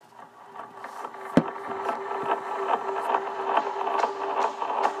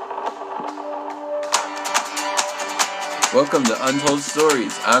Welcome to Untold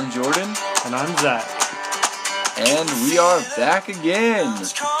Stories. I'm Jordan. And I'm Zach. And we are back again.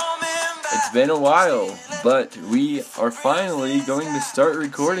 It's been a while, but we are finally going to start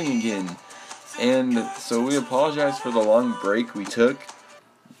recording again. And so we apologize for the long break we took,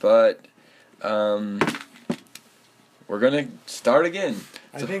 but we're going to start again.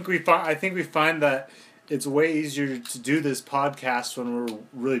 I think we find that it's way easier to do this podcast when we're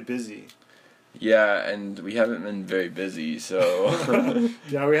really busy. Yeah, and we haven't been very busy, so...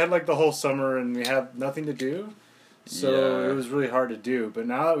 Yeah, we had like the whole summer and we had nothing to do, so It was really hard to do. But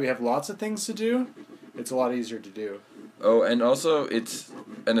now that we have lots of things to do, it's a lot easier to do. Oh, and also it's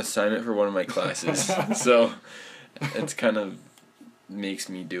an assignment for one of my classes, so it's kind of makes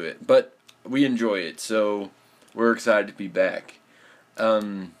me do it. But we enjoy it, so we're excited to be back.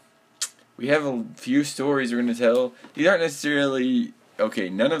 We have a few stories we're going to tell. These aren't necessarily... Okay,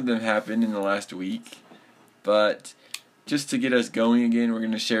 none of them happened in the last week, but just to get us going again, we're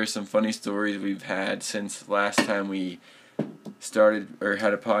going to share some funny stories we've had since last time we started or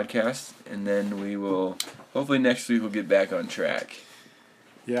had a podcast, and then we will, hopefully next week we'll get back on track.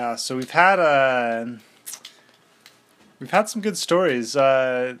 Yeah, so we've had some good stories.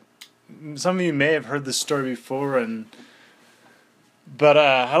 Some of you may have heard this story before, but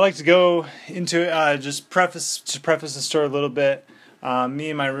I like to go into just preface the story a little bit. Me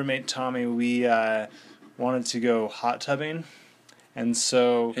and my roommate Tommy, we wanted to go hot tubbing, and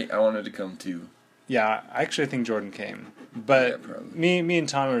so... Hey, I wanted to come too. Yeah, actually I think Jordan came. But yeah, me and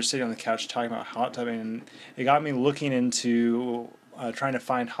Tommy were sitting on the couch talking about hot tubbing, and it got me looking into trying to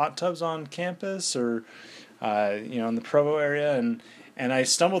find hot tubs on campus or, in the Provo area, and I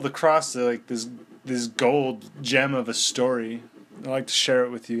stumbled across this gold gem of a story. I'd like to share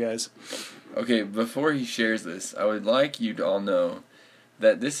it with you guys. Okay, before he shares this, I would like you to all know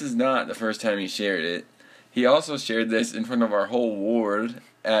that this is not the first time he shared it. He also shared this in front of our whole ward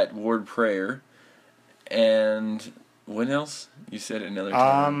at Ward Prayer. And when else? You said it another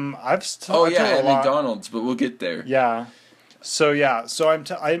time. At McDonald's, but we'll get there. Yeah. So I'm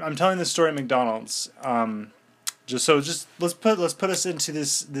telling this story at McDonald's. Just let's put us into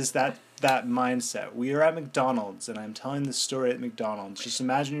that mindset. We are at McDonald's, and I'm telling this story at McDonald's. Just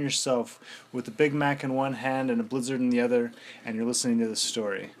imagine yourself with a Big Mac in one hand and a Blizzard in the other, and you're listening to this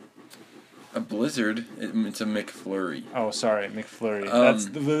story. A Blizzard? It's a McFlurry. Oh, sorry, McFlurry. That's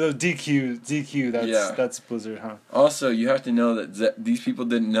the DQ. That's Blizzard, huh? Also, you have to know that these people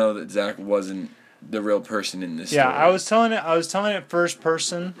didn't know that Zach wasn't the real person in this story. Yeah, I was telling it first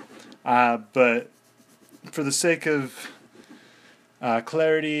person, but for the sake of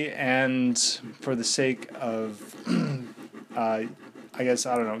clarity and for the sake of, I guess,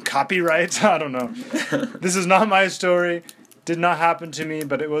 I don't know, copyright? I don't know. This is not my story. Did not happen to me,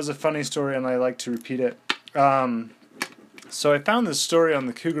 but it was a funny story, and I like to repeat it. So I found this story on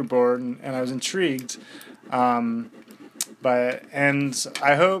the Cougar board, and I was intrigued by it. And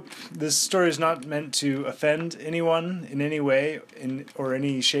I hope this story is not meant to offend anyone in any way, or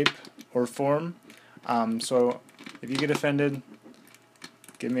any shape or form. So if you get offended,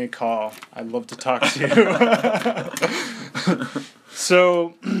 give me a call. I'd love to talk to you.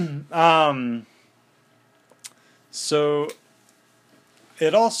 So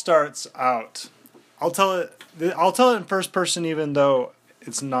it all starts out. I'll tell it in first person, even though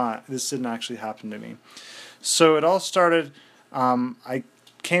this didn't actually happen to me. So it all started. I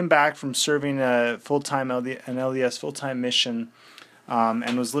came back from serving a full-time LDS full-time mission,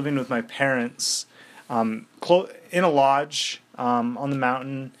 and was living with my parents. In a lodge on the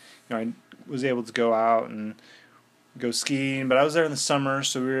mountain. I was able to go out and go skiing, but I was there in the summer,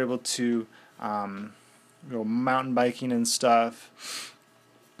 so we were able to go mountain biking and stuff.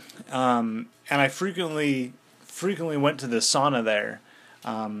 And I frequently went to the sauna there.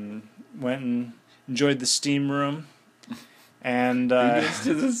 Went and enjoyed the steam room. And who gets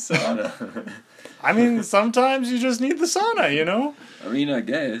to the sauna? I mean, sometimes you just need the sauna, you know? I mean, I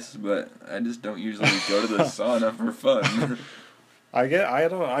guess, but I just don't usually go to the sauna for fun. I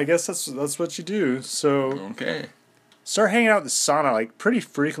guess that's what you do. So okay. Start hanging out at the sauna like pretty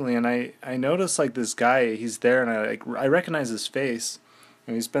frequently, and I noticed like this guy, he's there, and I recognize his face,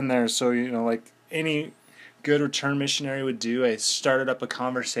 and he's been there. So like any good return missionary would do, I started up a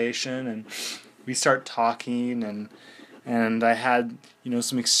conversation, and we start talking, and I had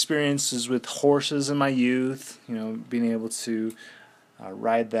some experiences with horses in my youth, being able to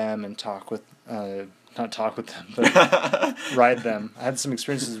ride them and not talk with them, but ride them. I had some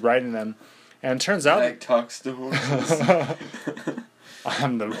experiences riding them, and it turns out Zach talks to horses.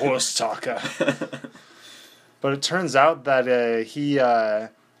 I'm the horse talker. But it turns out that he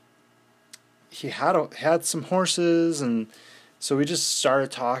he had some horses, and so we just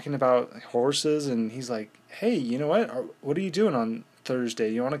started talking about horses, and he's like, "Hey, you know what are you doing on Thursday?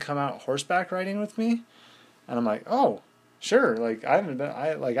 You want to come out horseback riding with me?" And I'm like, "Oh, sure." Like I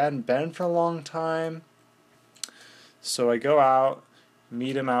hadn't been for a long time. So I go out,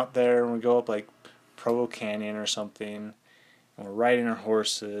 meet him out there, and we go up like Provo Canyon or something, and we're riding our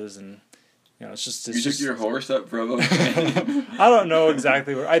horses, and it's You took your horse up Provo? I don't know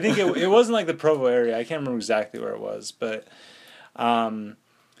exactly where. I think it wasn't like the Provo area. I can't remember exactly where it was, but my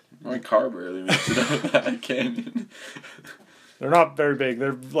car barely makes it up that canyon. They're not very big.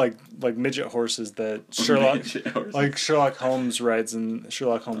 They're like midget horses that Sherlock Holmes rides in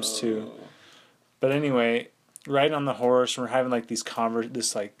Sherlock Holmes 2. But anyway, riding on the horse, and we're having like this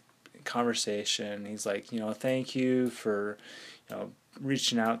conversation. He's like, thank you for,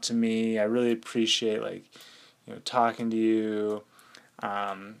 reaching out to me. I really appreciate talking to you.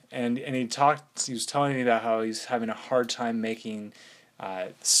 And he was telling me about how he's having a hard time making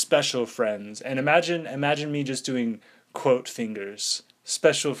special friends. And imagine me just doing quote fingers,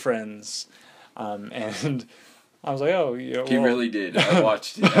 special friends. And I was like, oh, he really did. I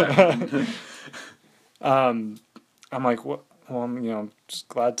watched it happen. I'm like, well, I'm just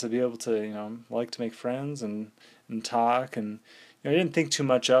glad to be able to, like to make friends and talk, and I didn't think too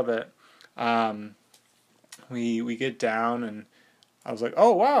much of it. We get down, and I was like,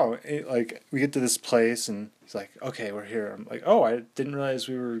 oh wow, we get to this place, and he's like, okay, we're here. I'm like, oh, I didn't realize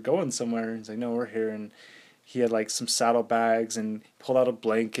we were going somewhere. He's like, no, we're here, and he had like some saddlebags, and pulled out a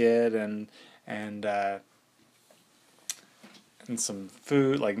blanket, and some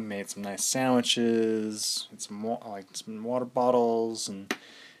food, like made some nice sandwiches, and some water bottles, and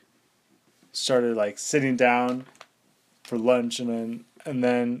started like sitting down for lunch, and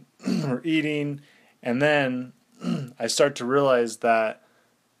then we're eating, and then I start to realize that,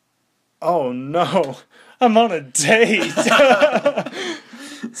 oh no, I'm on a date.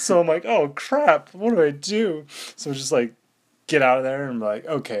 So I'm like, oh crap, what do I do? So just like get out of there and be like,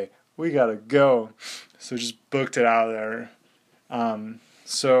 okay, we gotta go. So just booked it out of there.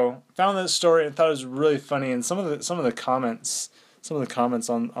 So found that story and thought it was really funny, and some of the comments on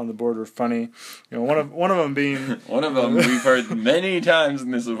the board were funny. One of them being one of them we've heard many times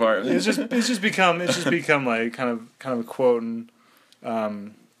in this apartment. It's just become like kind of a quote, and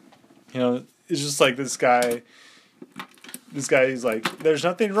it's just like this guy. This guy is like, there's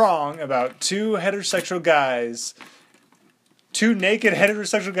nothing wrong about two naked heterosexual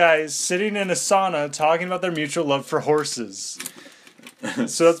guys sitting in a sauna talking about their mutual love for horses.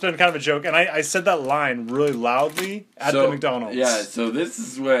 So that's been kind of a joke, and I said that line really loudly at the McDonald's. Yeah, so this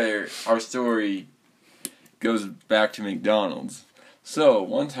is where our story goes back to McDonald's. So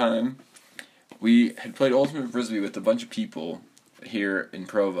one time, we had played Ultimate Frisbee with a bunch of people here in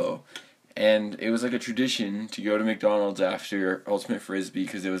Provo, and it was like a tradition to go to McDonald's after Ultimate Frisbee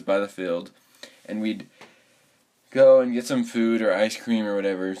because it was by the field, and we'd go and get some food or ice cream or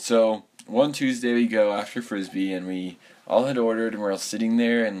whatever. So one Tuesday we go after Frisbee, and we all had ordered, and we're all sitting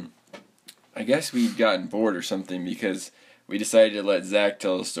there, and I guess we'd gotten bored or something because we decided to let Zach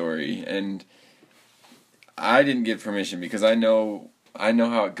tell the story, and I didn't give permission because I know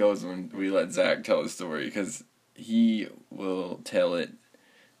how it goes when we let Zach tell the story, because he will tell it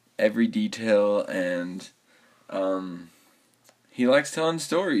every detail, and he likes telling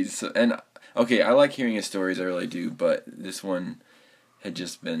stories. And okay, I like hearing his stories, I really do, but this one had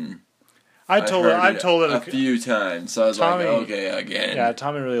just been... I've told it a few times, so I was like, okay, again. Yeah,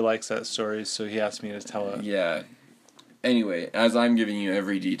 Tommy really likes that story, so he asked me to tell it. Yeah. Anyway, as I'm giving you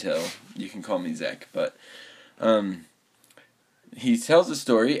every detail, you can call me Zach, but he tells the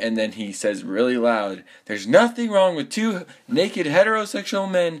story, and then he says really loud, there's nothing wrong with two naked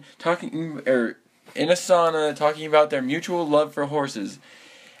heterosexual men talking, or in a sauna, talking about their mutual love for horses.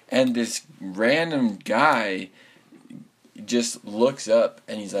 And this random guy just looks up,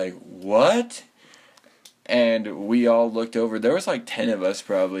 and he's like, what? And we all looked over. There was like 10 of us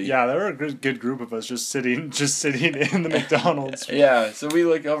probably. Yeah, there were a good group of us just sitting in the McDonald's. Yeah, so we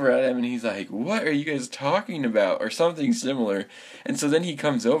look over at him, and he's like, what are you guys talking about? Or something similar. And so then he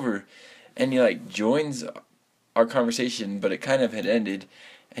comes over, and he like joins our conversation, but it kind of had ended,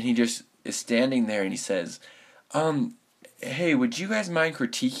 and he just is standing there, and he says, hey, would you guys mind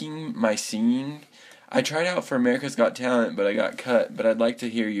critiquing my singing? I tried out for America's Got Talent, but I got cut. But I'd like to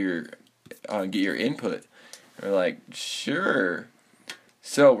hear get your input. We're like, sure.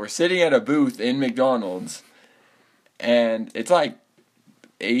 So we're sitting at a booth in McDonald's, and it's like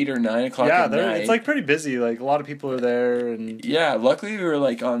 8 or 9 o'clock at night. It's like pretty busy. Like a lot of people are there, and yeah. Luckily, we were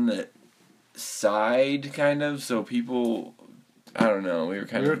like on the side, kind of, so people I don't know. We were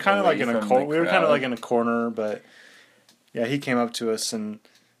kind of like in a corner. we were kind of like in a corner, but yeah, he came up to us and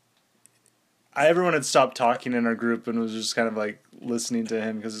everyone had stopped talking in our group and was just kind of like listening to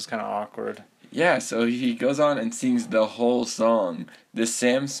him because it's kind of awkward. Yeah, so he goes on and sings the whole song, this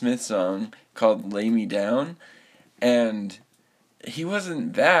Sam Smith song called "Lay Me Down," and he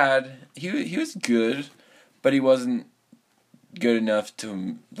wasn't bad. He was good, but he wasn't good enough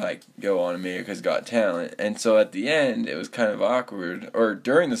to like go on America's Got Talent. And so at the end, it was kind of awkward. Or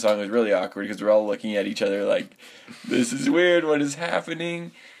during the song, it was really awkward because we're all looking at each other like, "This is weird. What is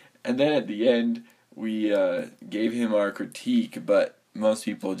happening?" And then at the end, we gave him our critique, but most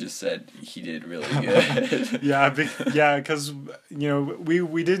people just said he did really good. yeah, because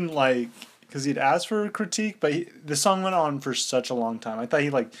we didn't like, because he'd asked for a critique, but the song went on for such a long time. I thought he'd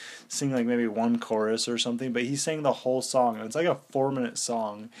like sing like maybe one chorus or something, but he sang the whole song, and it's like a 4-minute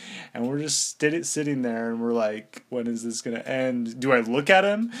song, and we're just sitting there, and we're like, when is this gonna end? Do I look at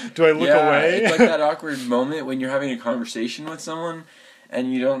him? Do I look away? It's like that awkward moment when you're having a conversation with someone,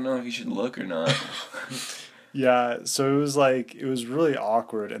 and you don't know if you should look or not. Yeah, so it was really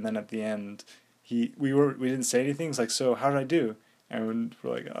awkward, and then at the end, we didn't say anything. It's like, so how did I do? And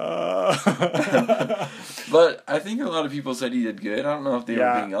we're like, But I think a lot of people said he did good. I don't know if they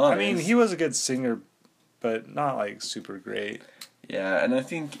were being honest. I mean, he was a good singer, but not like super great. Yeah, and I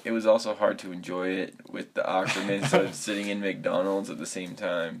think it was also hard to enjoy it with the awkwardness of sitting in McDonald's at the same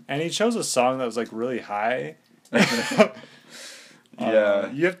time. And he chose a song that was like really high.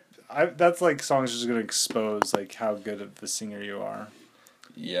 Yeah. That's like songs just gonna expose like how good of the singer you are.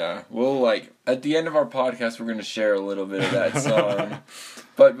 Yeah, well, like at the end of our podcast, we're gonna share a little bit of that song.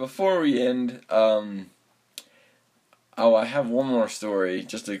 But before we end, I have one more story,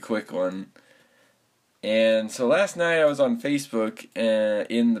 just a quick one. And so last night I was on Facebook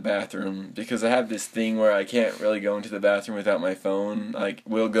in the bathroom because I have this thing where I can't really go into the bathroom without my phone. Like,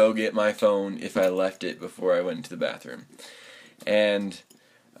 will go get my phone if I left it before I went into the bathroom. And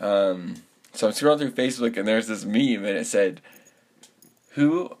so I'm scrolling through Facebook and there's this meme and it said,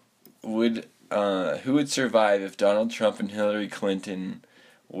 Who would survive if Donald Trump and Hillary Clinton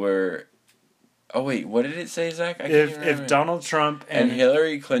were... Oh wait, what did it say, Zach? If Donald Trump and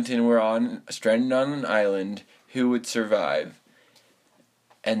Hillary Clinton were stranded on an island, who would survive?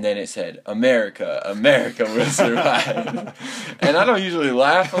 And then it said, America will survive. And I don't usually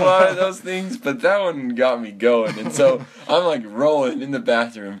laugh a lot at those things, but that one got me going. And so I'm like rolling in the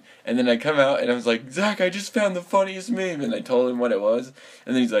bathroom, and then I come out and I was like, Zach, I just found the funniest meme. And I told him what it was,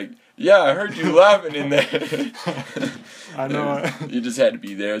 and then he's like, yeah, I heard you laughing in there. I know. You just had to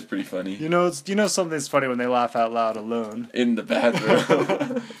be there. It was pretty funny. You know something's funny when they laugh out loud alone. In the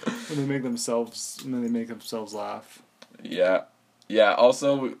bathroom. when they make themselves laugh. Yeah. Yeah,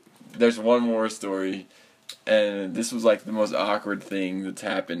 also, there's one more story, and this was like the most awkward thing that's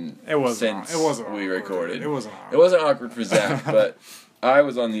happened since we recorded. It wasn't awkward. It wasn't awkward for Zach, but I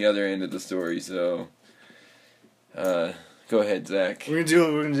was on the other end of the story, so go ahead, Zach. We're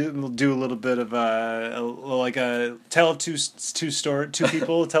gonna do a little bit of a tale of two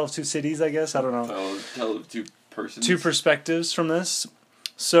people, tale of two cities, I guess. I don't know. Tell of two persons. Two perspectives from this.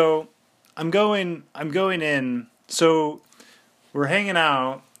 So I'm going in. So we're hanging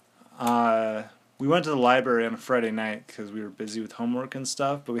out. We went to the library on a Friday night because we were busy with homework and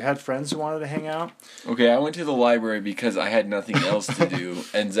stuff, but we had friends who wanted to hang out. Okay, I went to the library because I had nothing else to do,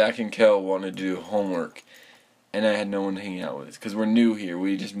 and Zach and Kel wanted to do homework, and I had no one to hang out with because we're new here.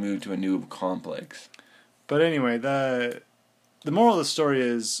 We just moved to a new complex. But anyway, the moral of the story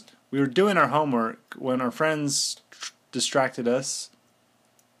is we were doing our homework when our friends distracted us.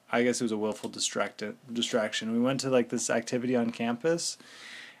 I guess it was a willful distraction. We went to like this activity on campus,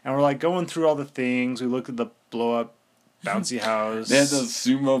 and we're like going through all the things. We looked at the blow-up bouncy house. They had those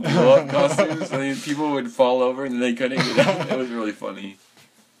sumo blow-up costumes, and then people would fall over and then they couldn't get up. It was really funny.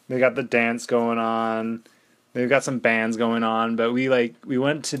 They got the dance going on. They've got some bands going on, but we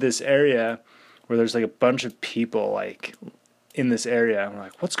went to this area where there's like a bunch of people like in this area, and we're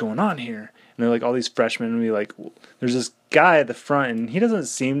like, what's going on here? And they're like all these freshmen, and we like, there's this guy at the front, and he doesn't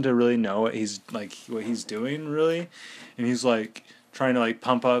seem to really know what he's doing really, and he's like trying to like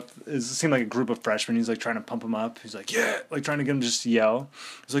pump up. It seemed like a group of freshmen. He's like trying to pump them up. He's like, yeah, like trying to get them just to yell.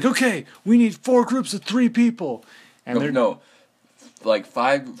 He's like, okay, we need 4 groups of 3 people, and like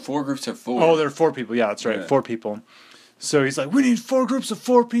 4 groups of 4. Oh, there are 4 people. Yeah, that's right, yeah. 4 people. So he's like, we need 4 groups of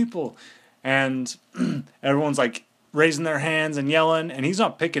 4 people, and everyone's like raising their hands and yelling, and he's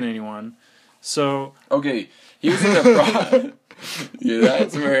not picking anyone. So okay, he was in the yeah,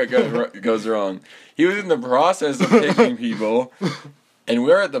 that's where it goes wrong. He was in the process of picking people, and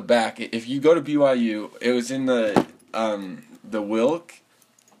we're at the back. If you go to BYU, it was in the the Wilk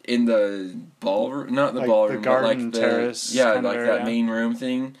in the ballroom, not the Like ballroom, the garden but like terrace yeah, kind of like area. that main room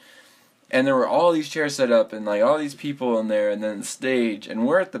thing. And there were all these chairs set up and like all these people in there, and then the stage, and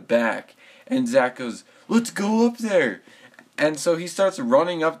we're at the back. And Zach goes, "Let's go up there." And so he starts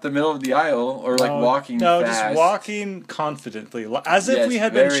running up the middle of the aisle, or like walking fast. just walking confidently, as if Yes, we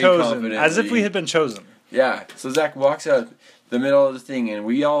had been very chosen. As if confidently. we had been chosen. Yeah, so Zach walks out the middle of the thing, and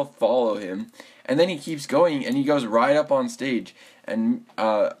we all follow him. And then he keeps going, and he goes right up on stage. And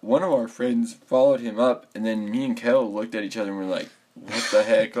one of our friends followed him up, and then me and Kel looked at each other and we're like, what the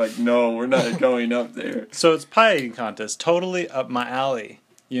heck? Like, no, we're not going up there. So it's pie eating contest, totally up my alley,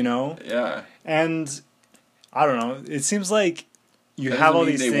 you know? Yeah. And I don't know, it seems like you That have all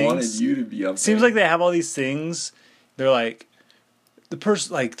doesn't these mean they wanted things. you to be up Seems there. like they have all these things. They're like, the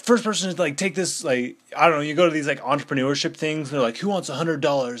first person to like take this, like, I don't know, you go to these like entrepreneurship things, and they're like, who wants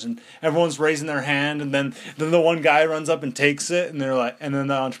 $100? And everyone's raising their hand, and then the one guy runs up and takes it, and they're like, and then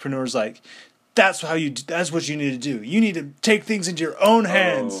the entrepreneur's like, that's what you need to do. You need to take things into your own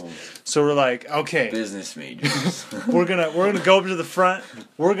hands. Oh, So we're like, okay, business majors. we're gonna go up to the front.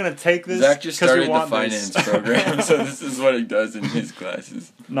 We're gonna take this. Zach just 'cause we started the want finance this. program, so this is what he does in his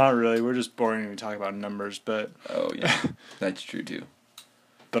classes. Not really. We're just boring when we talk about numbers, but Oh yeah, that's true too.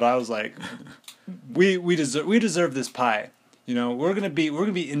 I was like, we deserve this pie. You know, we're gonna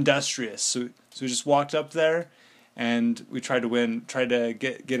be industrious. So we just walked up there, and we tried to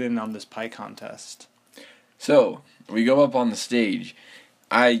get in on this pie contest. So we go up on the stage.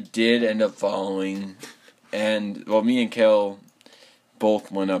 I did end up following, and well, me and Kel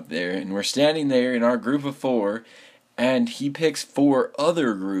both went up there, and we're standing there in our group of 4, and he picks 4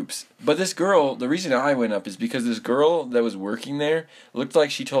 other groups. But this girl, the reason I went up is because this girl that was working there looked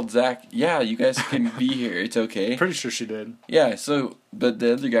like she told Zach, "Yeah, you guys can be here. It's okay." Pretty sure she did. Yeah. So, but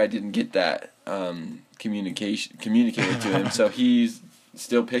the other guy didn't get that communicated to him, so he's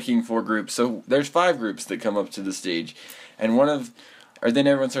still picking 4 groups. So there's 5 groups that come up to the stage, and then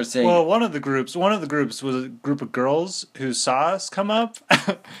everyone starts saying, Well, one of the groups was a group of girls who saw us come up,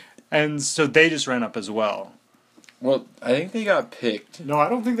 and so they just ran up as well. well, I think they got picked. No, I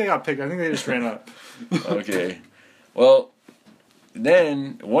don't think they got picked. I think they just ran up. Okay. Well,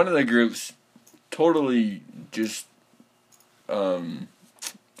 then one of the groups totally just,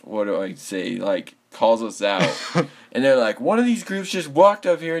 what do I say, like, calls us out. And they're like, one of these groups just walked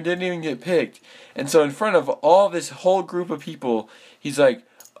up here and didn't even get picked. And so in front of all this whole group of people, he's like,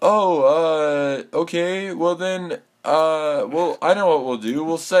 okay, well then, well, I know what we'll do.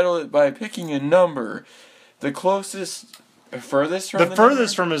 We'll settle it by picking a number. The furthest from the furthest number?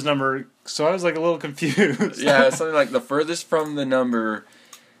 from his number, so I was like a little confused. Yeah, something like the furthest from the number.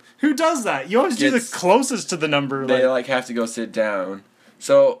 Who does that? You always do the Gets- closest to the number. They Like, have to go sit down.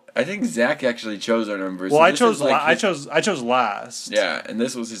 So I think Zach actually chose our number. well, so I this chose is like I chose last. Yeah, and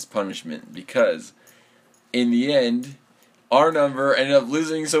this was his punishment because in the end, our number ended up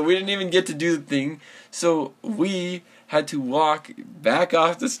losing, so we didn't even get to do the thing. So we had to walk back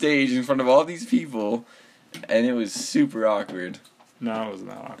off the stage in front of all these people, and it was super awkward. No, it wasn't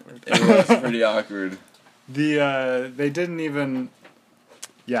that awkward. It was pretty awkward. They didn't even.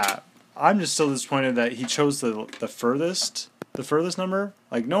 Yeah, I'm just still disappointed that he chose the furthest number.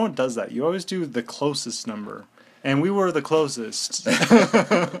 Like, no one does that. You always do the closest number, and we were the closest.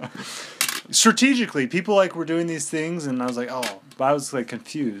 Strategically, people like were doing these things, and I was like, oh, but I was like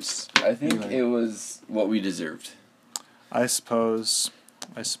confused. I think Anyway. it was what we deserved. I suppose.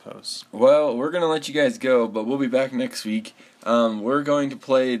 Well, we're going to let you guys go, but we'll be back next week. We're going to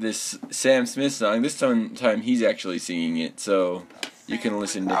play this Sam Smith song. This time he's actually singing it, so you can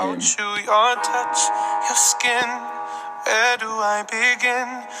listen to him. I'll chew your touch, your skin. Where do I begin?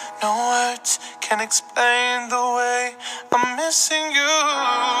 No words can explain the way I'm missing you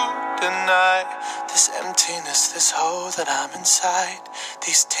tonight. This emptiness, this hole that I'm inside.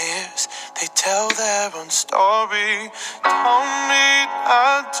 These tears, they tell their own story. Don't need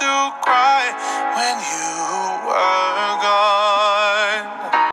not to cry when you were gone.